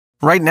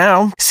Right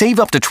now, save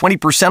up to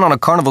 20% on a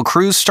Carnival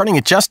cruise starting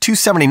at just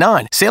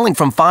 $279, sailing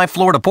from 5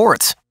 Florida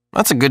ports.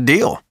 That's a good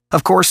deal.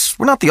 Of course,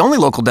 we're not the only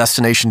local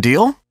destination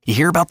deal. You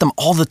hear about them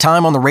all the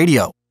time on the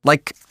radio,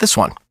 like this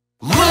one.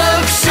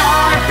 Look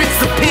sharp, it's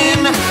the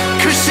Pin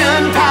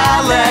Cushion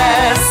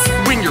Palace.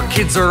 When your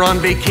kids are on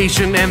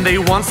vacation and they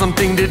want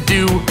something to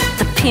do,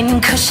 the Pin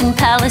Cushion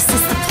Palace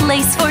is the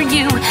place for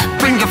you.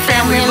 Bring your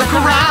family, look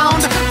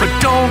around, but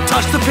don't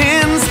touch the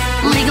pins.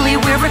 Legally,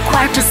 we're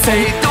required to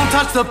say, don't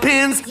touch the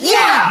pins.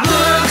 Yeah!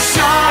 Look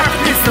sharp,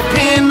 it's the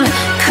Pin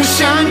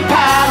Cushion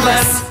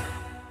Palace.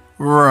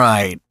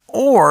 Right.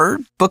 Or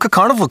book a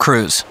Carnival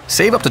cruise.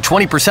 Save up to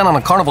 20% on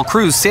a Carnival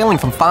cruise sailing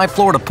from 5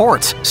 Florida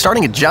ports,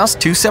 starting at just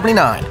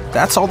 $279.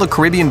 That's all the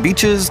Caribbean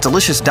beaches,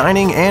 delicious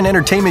dining, and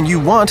entertainment you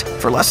want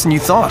for less than you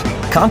thought.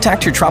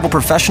 Contact your travel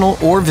professional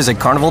or visit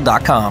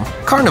carnival.com.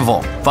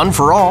 Carnival. Fun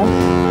for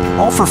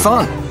all for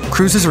fun.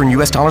 Cruises are in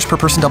U.S. dollars per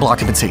person, double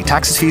occupancy.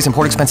 Taxes, fees, and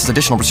port expenses,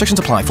 additional restrictions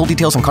apply. Full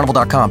details on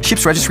carnival.com.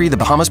 Ships registry, the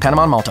Bahamas,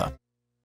 Panama, and Malta.